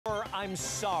I'm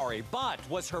sorry, but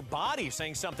was her body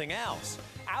saying something else?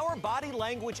 Our body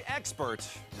language expert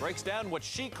breaks down what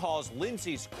she calls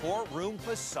Lindsay's courtroom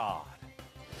facade.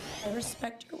 I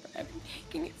respect her when I'm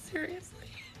taking it seriously.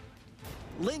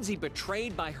 Lindsay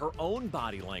betrayed by her own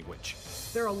body language.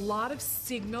 There are a lot of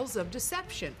signals of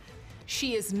deception.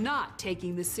 She is not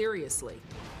taking this seriously.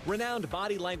 Renowned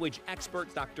body language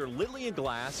expert Dr. Lillian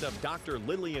Glass of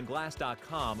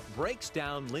drlillianglass.com breaks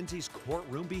down Lindsay's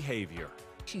courtroom behavior.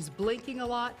 She's blinking a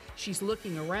lot, she's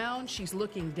looking around, she's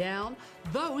looking down.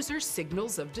 Those are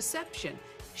signals of deception.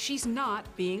 She's not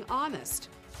being honest.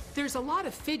 There's a lot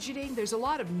of fidgeting, there's a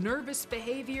lot of nervous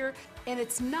behavior, and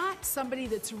it's not somebody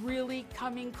that's really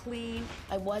coming clean.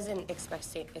 I wasn't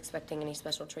expecting any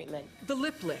special treatment. The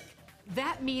lip lick.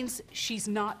 That means she's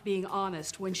not being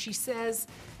honest when she says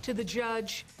to the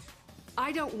judge,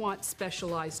 I don't want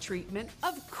specialized treatment.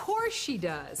 Of course she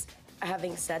does.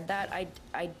 Having said that,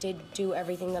 I did do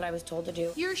everything that I was told to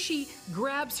do. Here she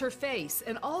grabs her face,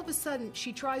 and all of a sudden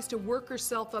she tries to work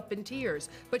herself up in tears,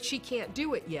 but she can't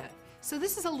do it yet. So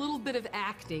this is a little bit of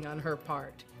acting on her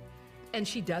part. And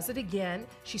she does it again.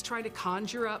 She's trying to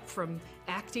conjure up from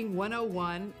acting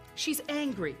 101. She's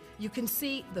angry. You can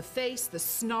see the face, the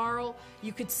snarl.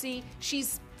 You could see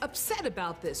she's upset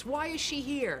about this. Why is she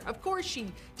here? Of course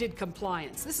she did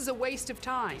compliance. This is a waste of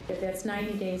time. That's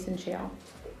 90 days in jail.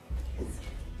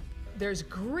 There's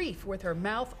grief with her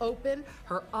mouth open,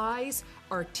 her eyes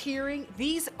are tearing.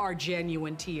 These are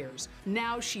genuine tears.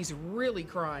 Now she's really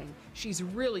crying. She's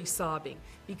really sobbing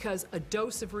because a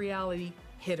dose of reality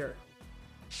hit her.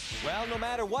 Well, no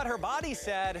matter what her body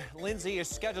said, Lindsay is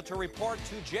scheduled to report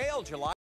to jail July